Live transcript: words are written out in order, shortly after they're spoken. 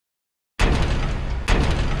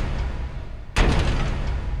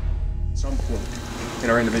some point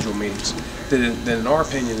in our individual meetings that in our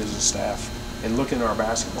opinion as a staff and looking at our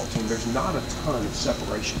basketball team, there's not a ton of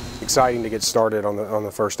separation. Exciting to get started on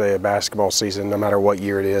the first day of basketball season, no matter what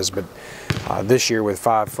year it is. But this year with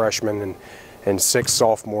 5 freshmen and 6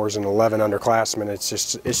 sophomores and 11 underclassmen,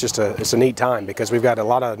 it's a neat time because we've got a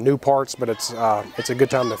lot of new parts, but it's a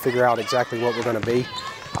good time to figure out exactly what we're going to be.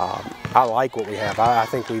 I like what we have. I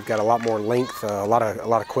think we've got a lot more length, a lot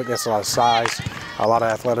of quickness, a lot of size, a lot of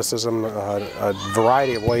athleticism, a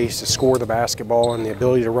variety of ways to score the basketball, and the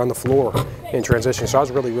ability to run the floor in transition. So I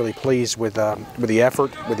was really pleased with the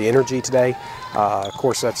effort, with the energy today. Of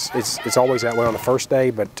course, it's always that way on the first day,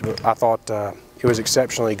 but I thought it was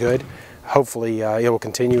exceptionally good. Hopefully it will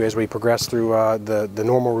continue as we progress through the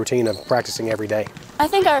normal routine of practicing every day. I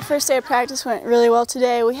think our first day of practice went really well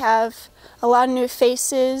today. We have a lot of new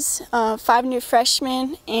faces, 5 new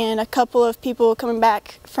freshmen, and a couple of people coming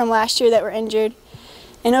back from last year that were injured.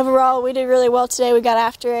 And overall, we did really well today. We got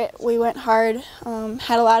after it. We went hard,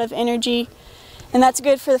 had a lot of energy, and that's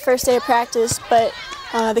good for the first day of practice, but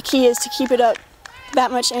the key is to keep it up that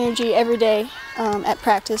much energy every day at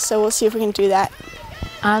practice, so we'll see if we can do that.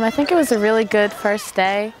 I think it was a really good first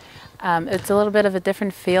day. It's a little bit of a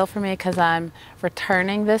different feel for me because I'm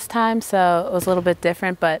returning this time, so it was a little bit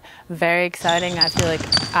different, but very exciting. I feel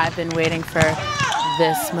like I've been waiting for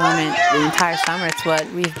this moment the entire summer. It's what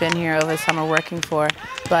we've been here over the summer working for,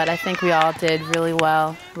 but I think we all did really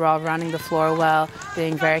well. We're all running the floor well,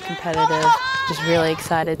 being very competitive, just really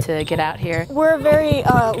excited to get out here. We're a very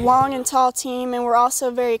long and tall team, and we're also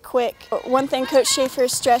very quick. One thing Coach Schaefer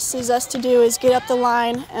stresses us to do is get up the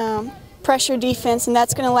line, pressure defense, and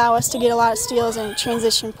that's going to allow us to get a lot of steals and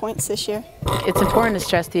transition points this year. It's important to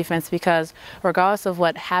stress defense because regardless of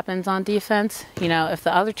what happens on defense, you know, if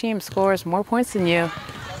the other team scores more points than you,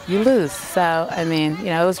 you lose. So, I mean, you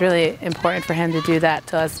know, it was really important for him to do that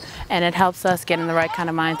to us, and it helps us get in the right kind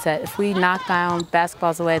of mindset. If we knock down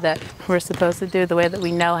basketballs the way that we're supposed to do, the way that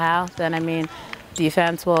we know how, then, I mean,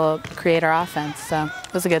 defense will create our offense. So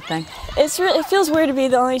it was a good thing. It feels weird to be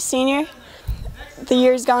the only senior. The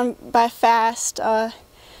year's gone by fast.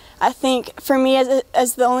 I think for me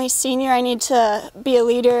as the only senior, I need to be a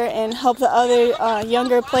leader and help the other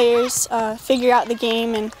younger players figure out the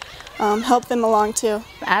game and help them along too.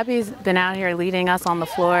 Abby's been out here leading us on the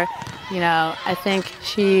floor. You know, I think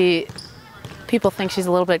people think she's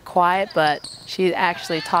a little bit quiet, but she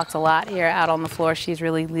actually talks a lot here out on the floor. She's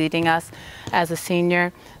really leading us as a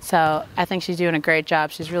senior. So I think she's doing a great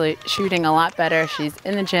job. She's really shooting a lot better. She's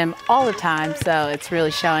in the gym all the time, so it's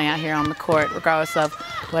really showing out here on the court. Regardless of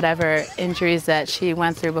whatever injuries that she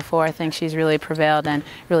went through before, I think she's really prevailed and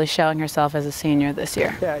really showing herself as a senior this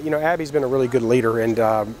year. Yeah, you know, Abby's been a really good leader, and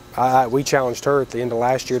we challenged her at the end of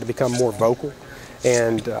last year to become more vocal,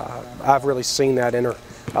 and I've really seen that in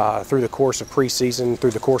her through the course of preseason,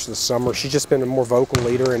 through the course of the summer. She's just been a more vocal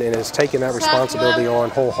leader and has taken that responsibility on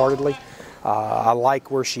wholeheartedly. I like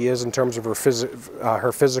where she is in terms of her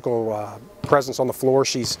physical presence on the floor.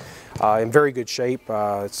 She's in very good shape.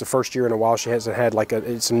 It's the first year in a while she hasn't had like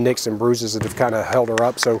some nicks and bruises that have kind of held her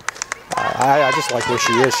up. So I just like where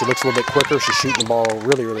she is. She looks a little bit quicker. She's shooting the ball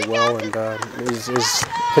really well, and has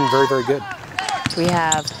been very good. We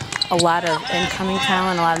have a lot of incoming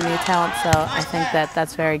talent, a lot of new talent, so I think that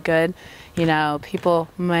that's very good. You know, people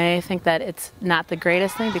may think that it's not the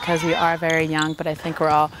greatest thing because we are very young, but I think we're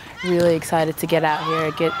all really excited to get out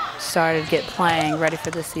here, get started, get playing, ready for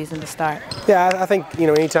this season to start. Yeah, I think, you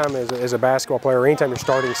know, anytime as a basketball player, or anytime you're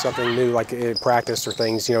starting something new like in practice or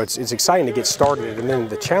things, you know, it's exciting to get started, and then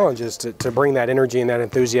the challenge is to bring that energy and that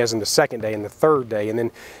enthusiasm the second day and the third day, and then,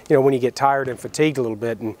 you know, when you get tired and fatigued a little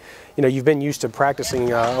bit, and, you know, you've been used to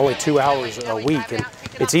practicing only 2 hours a week, and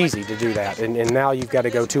it's easy to do that, and now you've got to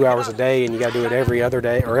go 2 hours a day, and you got to do it every other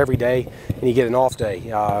day or every day, and you get an off day,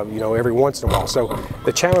 you know, every once in a while. So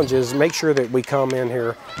the challenge is make sure that we come in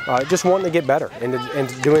here just wanting to get better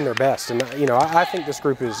and doing their best. And you know, I think this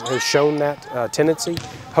group has shown that tendency.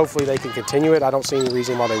 Hopefully they can continue it. I don't see any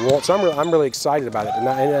reason why they won't. So I'm really excited about it, and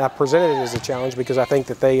I presented it as a challenge because I think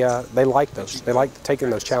that they like those. They like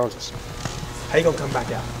taking those challenges. How you gonna come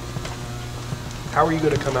back out? How are you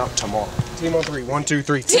gonna come out tomorrow? Team on 3. 1, 2,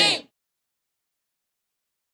 3. Team.